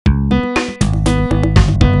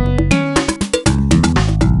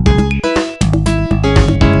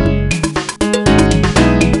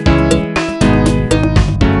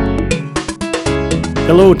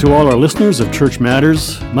Hello to all our listeners of Church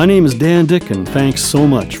Matters. My name is Dan Dick, and thanks so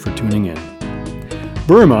much for tuning in.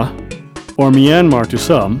 Burma, or Myanmar to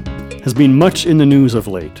some, has been much in the news of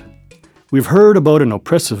late. We've heard about an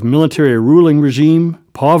oppressive military ruling regime,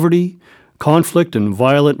 poverty, conflict and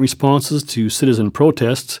violent responses to citizen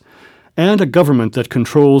protests, and a government that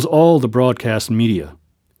controls all the broadcast media.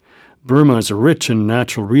 Burma is rich in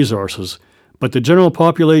natural resources, but the general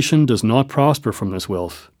population does not prosper from this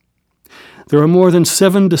wealth. There are more than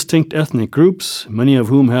 7 distinct ethnic groups, many of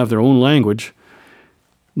whom have their own language.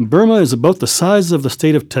 Burma is about the size of the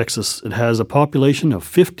state of Texas. It has a population of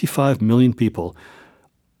 55 million people,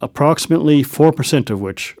 approximately 4% of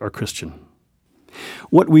which are Christian.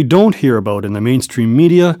 What we don't hear about in the mainstream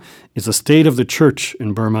media is the state of the church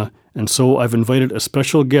in Burma, and so I've invited a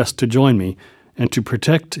special guest to join me, and to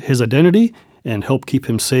protect his identity and help keep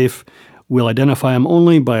him safe, we'll identify him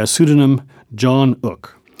only by a pseudonym, John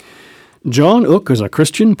Ook. John Ook is a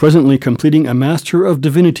Christian presently completing a Master of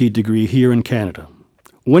Divinity degree here in Canada.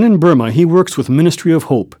 When in Burma, he works with Ministry of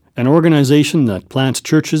Hope, an organization that plants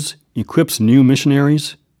churches, equips new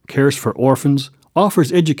missionaries, cares for orphans,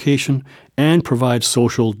 offers education, and provides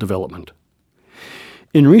social development.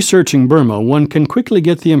 In researching Burma, one can quickly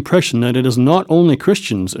get the impression that it is not only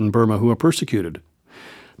Christians in Burma who are persecuted.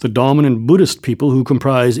 The dominant Buddhist people, who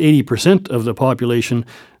comprise 80% of the population,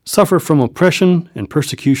 suffer from oppression and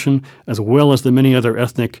persecution, as well as the many other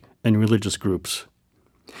ethnic and religious groups.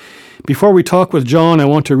 Before we talk with John, I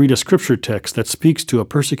want to read a scripture text that speaks to a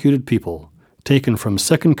persecuted people, taken from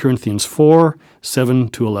 2 Corinthians 4,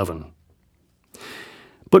 7-11.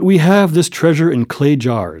 But we have this treasure in clay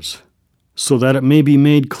jars, so that it may be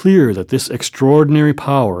made clear that this extraordinary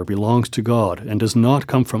power belongs to God and does not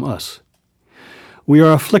come from us. We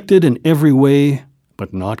are afflicted in every way,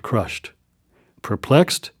 but not crushed.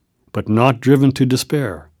 Perplexed, but not driven to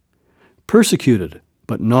despair. Persecuted,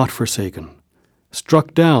 but not forsaken.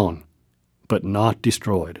 Struck down, but not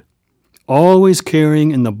destroyed. Always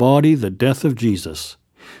carrying in the body the death of Jesus,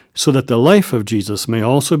 so that the life of Jesus may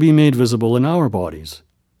also be made visible in our bodies.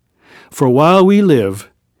 For while we live,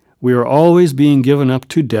 we are always being given up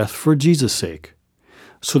to death for Jesus' sake,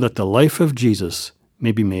 so that the life of Jesus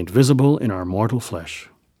may be made visible in our mortal flesh.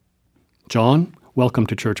 John, welcome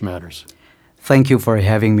to Church Matters. Thank you for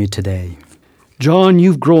having me today. John,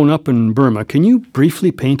 you've grown up in Burma. Can you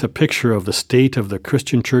briefly paint a picture of the state of the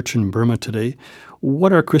Christian church in Burma today?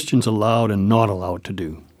 What are Christians allowed and not allowed to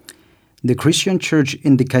do? The Christian church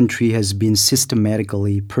in the country has been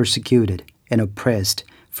systematically persecuted and oppressed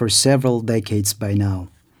for several decades by now.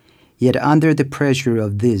 Yet under the pressure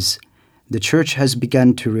of this, the church has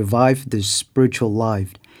begun to revive the spiritual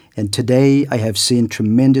life, and today I have seen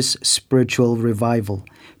tremendous spiritual revival,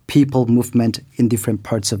 people movement in different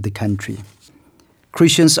parts of the country.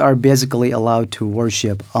 Christians are basically allowed to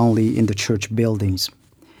worship only in the church buildings.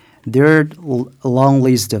 There are a long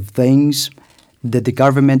list of things that the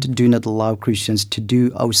government do not allow Christians to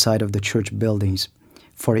do outside of the church buildings.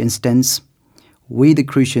 For instance, we the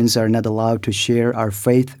Christians are not allowed to share our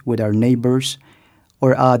faith with our neighbors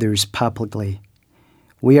or others publicly.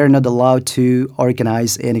 We are not allowed to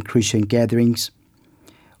organize any Christian gatherings.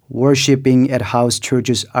 Worshipping at house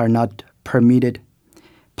churches are not permitted.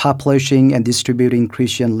 Publishing and distributing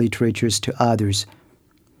Christian literatures to others.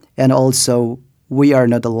 And also, we are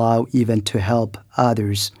not allowed even to help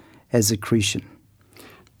others as a Christian.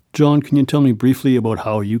 John, can you tell me briefly about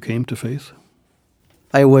how you came to faith?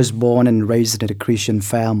 I was born and raised in a Christian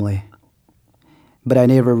family, but I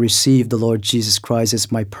never received the Lord Jesus Christ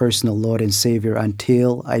as my personal Lord and Savior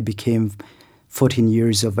until I became 14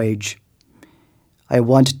 years of age. I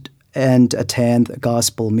wanted and attend a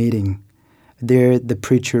gospel meeting. There, the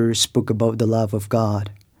preacher spoke about the love of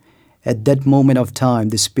God. At that moment of time,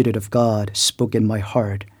 the Spirit of God spoke in my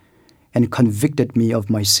heart and convicted me of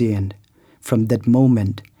my sin. From that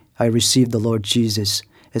moment, I received the Lord Jesus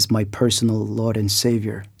as my personal Lord and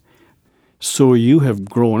Savior. So you have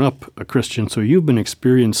grown up a Christian, so you've been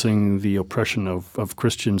experiencing the oppression of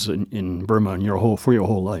Christians in Burma for your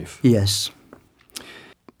whole life. Yes.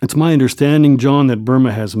 It's my understanding, John, that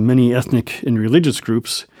Burma has many ethnic and religious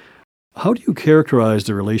groups. How do you characterize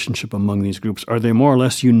the relationship among these groups? Are they more or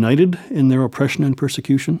less united in their oppression and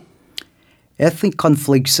persecution? Ethnic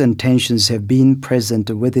conflicts and tensions have been present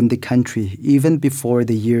within the country even before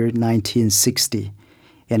the year 1960,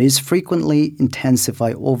 and is frequently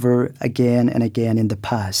intensified over again and again in the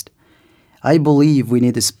past. I believe we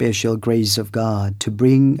need the special grace of God to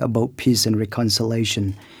bring about peace and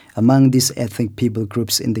reconciliation among these ethnic people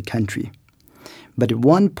groups in the country. But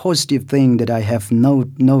one positive thing that I have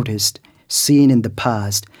noticed, seen in the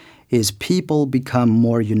past, is people become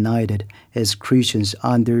more united as Christians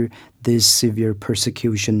under this severe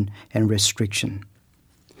persecution and restriction.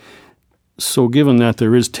 So given that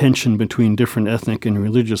there is tension between different ethnic and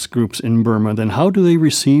religious groups in Burma, then how do they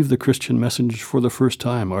receive the Christian message for the first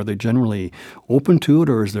time? Are they generally open to it,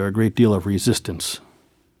 or is there a great deal of resistance?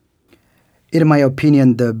 In my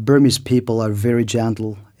opinion, the Burmese people are very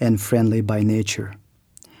gentle and friendly by nature.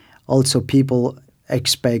 Also, people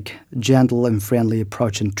expect gentle and friendly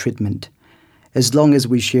approach and treatment. As long as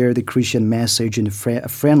we share the Christian message in a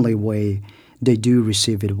friendly way, they do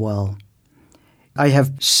receive it well. I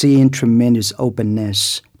have seen tremendous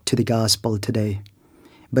openness to the gospel today,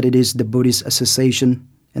 but it is the Buddhist Association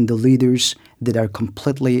and the leaders that are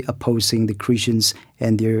completely opposing the Christians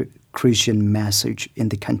and their Christian message in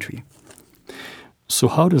the country. So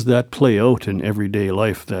how does that play out in everyday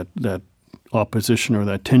life, that opposition or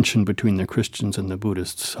that tension between the Christians and the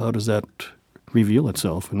Buddhists? How does that reveal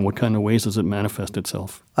itself, and what kind of ways does it manifest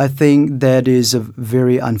itself? I think that is a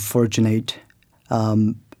very unfortunate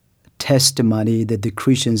testimony that the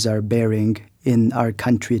Christians are bearing in our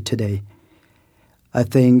country today. I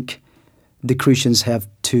think the Christians have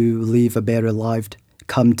to live a better life,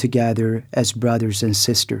 come together as brothers and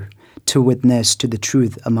sisters to witness to the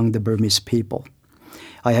truth among the Burmese people.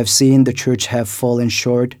 I have seen the church have fallen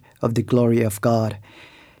short of the glory of God,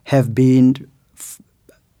 have been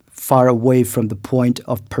far away from the point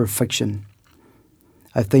of perfection.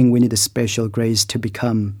 I think we need a special grace to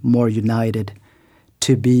become more united,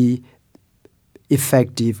 to be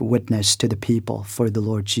effective witness to the people for the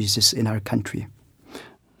Lord Jesus in our country.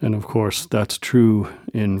 And of course, that's true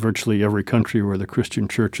in virtually every country where the Christian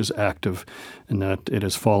church is active, and that it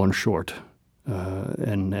has fallen short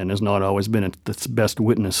and has not always been its best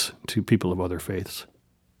witness to people of other faiths.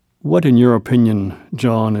 What, in your opinion,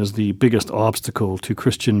 John, is the biggest obstacle to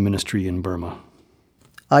Christian ministry in Burma?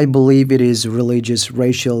 I believe it is religious,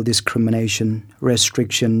 racial discrimination,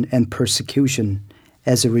 restriction, and persecution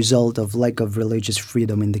as a result of lack of religious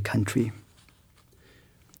freedom in the country.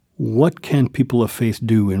 What can people of faith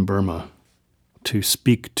do in Burma to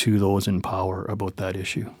speak to those in power about that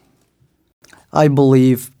issue? I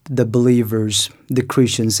believe the believers, the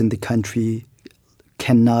Christians in the country,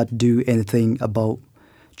 cannot do anything about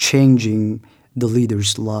changing the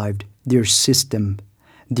leaders' life, their system,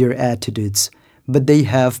 their attitudes, but they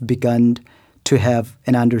have begun to have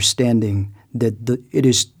an understanding that it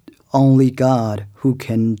is only God who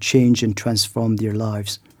can change and transform their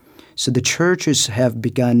lives. So the churches have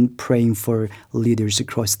begun praying for leaders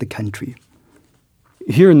across the country.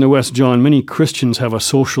 Here in the West, John, many Christians have a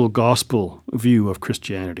social gospel view of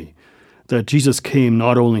Christianity, that Jesus came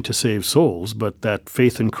not only to save souls, but that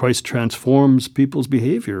faith in Christ transforms people's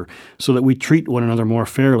behavior so that we treat one another more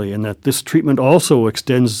fairly, and that this treatment also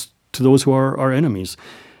extends to those who are our enemies.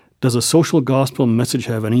 Does a social gospel message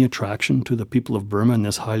have any attraction to the people of Burma in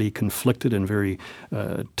this highly conflicted and very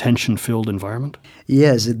tension-filled environment?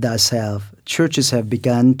 Yes, it does have. Churches have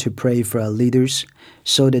begun to pray for our leaders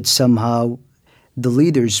so that somehow the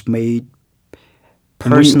leaders may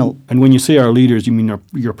personal... And when you say our leaders, you mean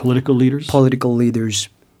your political leaders? Political leaders,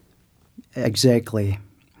 exactly,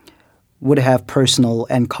 would have personal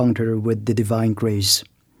encounter with the divine grace.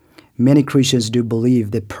 Many Christians do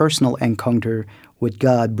believe that personal encounter with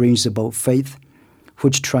God brings about faith,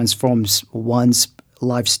 which transforms one's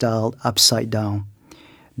lifestyle upside down.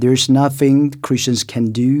 There's nothing Christians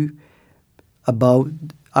can do about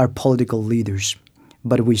our political leaders,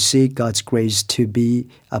 but we seek God's grace to be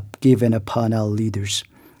given upon our leaders,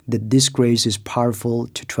 that this grace is powerful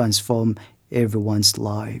to transform everyone's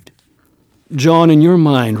life. John, in your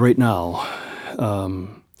mind right now,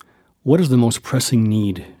 what is the most pressing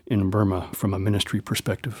need in Burma from a ministry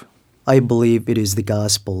perspective? I believe it is the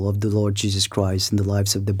gospel of the Lord Jesus Christ in the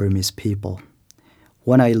lives of the Burmese people.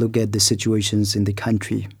 When I look at the situations in the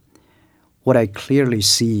country, what I clearly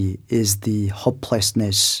see is the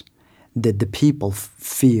hopelessness that the people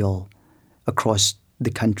feel across the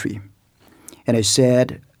country. And I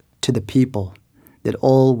said to the people that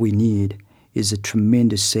all we need is a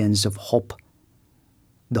tremendous sense of hope,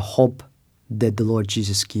 the hope that the Lord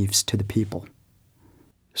Jesus gives to the people.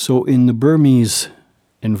 So in the Burmese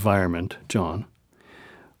environment, John,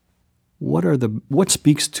 what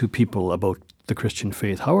speaks to people about the Christian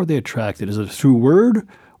faith? How are they attracted? Is it through word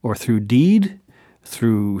or through deed,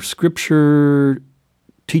 through scripture,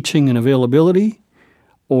 teaching and availability,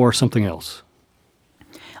 or something else?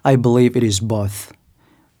 I believe it is both,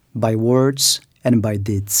 by words and by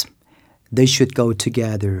deeds. They should go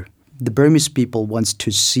together. The Burmese people wants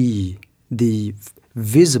to see the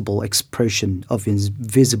visible expression of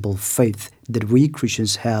invisible faith that we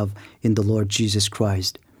Christians have in the Lord Jesus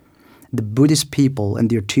Christ. The Buddhist people and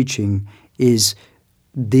their teaching is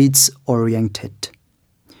deeds-oriented.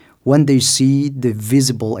 When they see the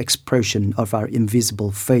visible expression of our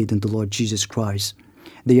invisible faith in the Lord Jesus Christ,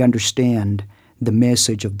 they understand the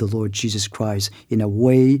message of the Lord Jesus Christ in a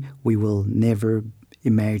way we will never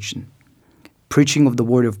imagine. Preaching of the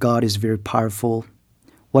Word of God is very powerful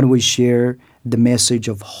when we share the message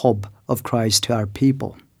of hope of Christ to our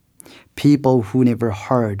people. People who never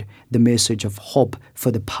heard the message of hope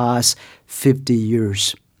for the past 50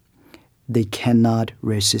 years, they cannot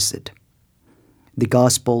resist it. The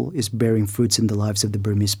gospel is bearing fruits in the lives of the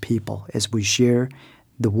Burmese people as we share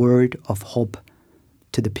the word of hope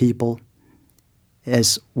to the people,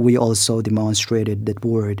 as we also demonstrated that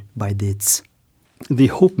word by deeds. The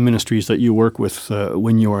hope ministries that you work with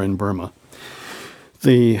when you are in Burma,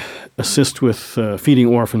 they assist with feeding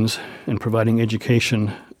orphans and providing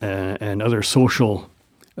education and other social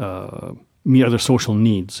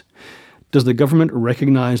needs. Does the government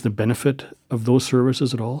recognize the benefit of those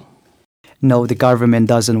services at all? No, the government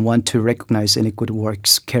doesn't want to recognize any good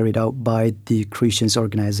works carried out by the Christian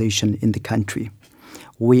organization in the country.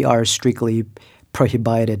 We are strictly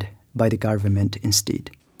prohibited by the government instead.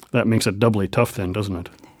 That makes it doubly tough then, doesn't it?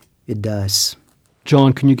 It does.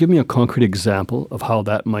 John, can you give me a concrete example of how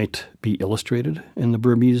that might be illustrated in the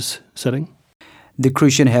Burmese setting? The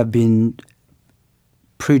Christians have been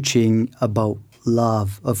preaching about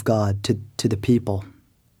love of God to the people.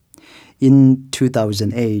 In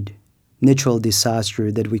 2008, natural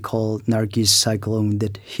disaster that we call Nargis cyclone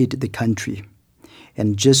that hit the country.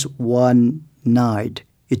 And just one night,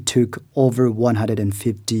 it took over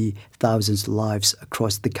 150,000 lives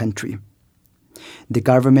across the country. The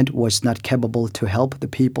government was not capable to help the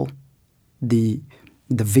people, the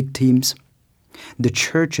victims. The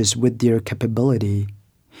churches, with their capability,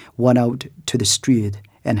 went out to the street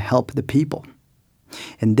and helped the people.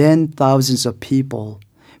 And then thousands of people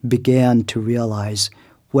began to realize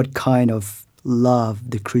what kind of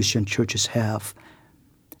love the Christian churches have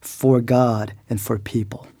for God and for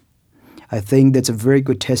people. I think that's a very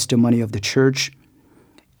good testimony of the church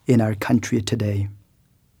in our country today.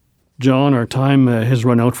 John, our time has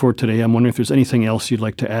run out for today. I'm wondering if there's anything else you'd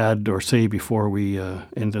like to add or say before we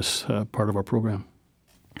end this part of our program.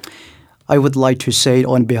 I would like to say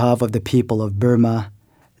on behalf of the people of Burma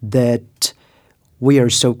that we are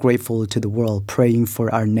so grateful to the world praying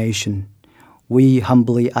for our nation. We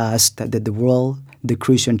humbly ask that the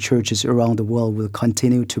Christian churches around the world will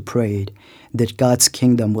continue to pray that God's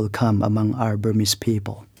kingdom will come among our Burmese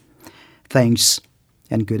people. Thanks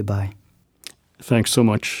and goodbye. Thanks so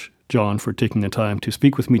much, John, for taking the time to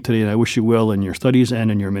speak with me today, and I wish you well in your studies and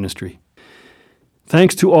in your ministry.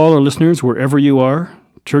 Thanks to all our listeners wherever you are.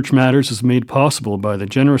 Church Matters is made possible by the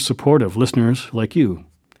generous support of listeners like you.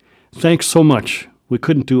 Thanks so much. We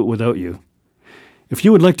couldn't do it without you. If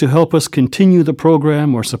you would like to help us continue the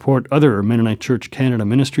program or support other Mennonite Church Canada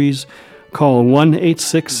ministries, call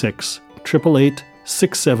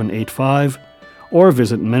 1-866-888-6785 or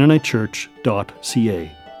visit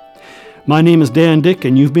MennoniteChurch.ca. My name is Dan Dick,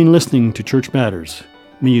 and you've been listening to Church Matters.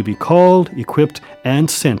 May you be called, equipped, and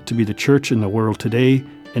sent to be the church in the world today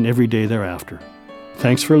and every day thereafter.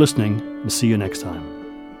 Thanks for listening, and see you next time.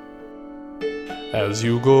 As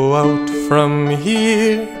you go out from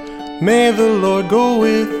here, may the Lord go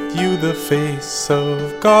with you, the face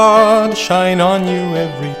of God shine on you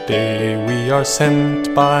every day. We are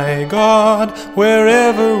sent by God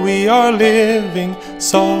wherever we are living,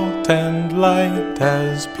 salt and light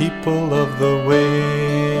as people of the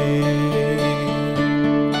way.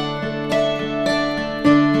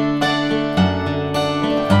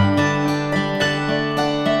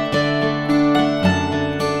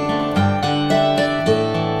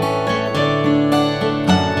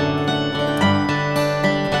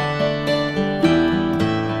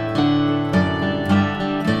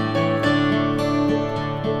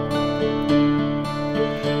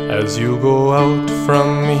 As you go out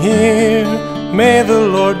from here, may the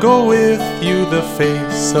Lord go with you, the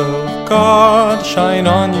face of God shine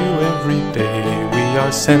on you every day. We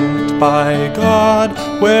are sent by God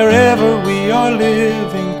wherever we are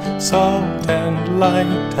living, salt and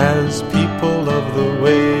light as people of the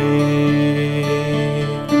way.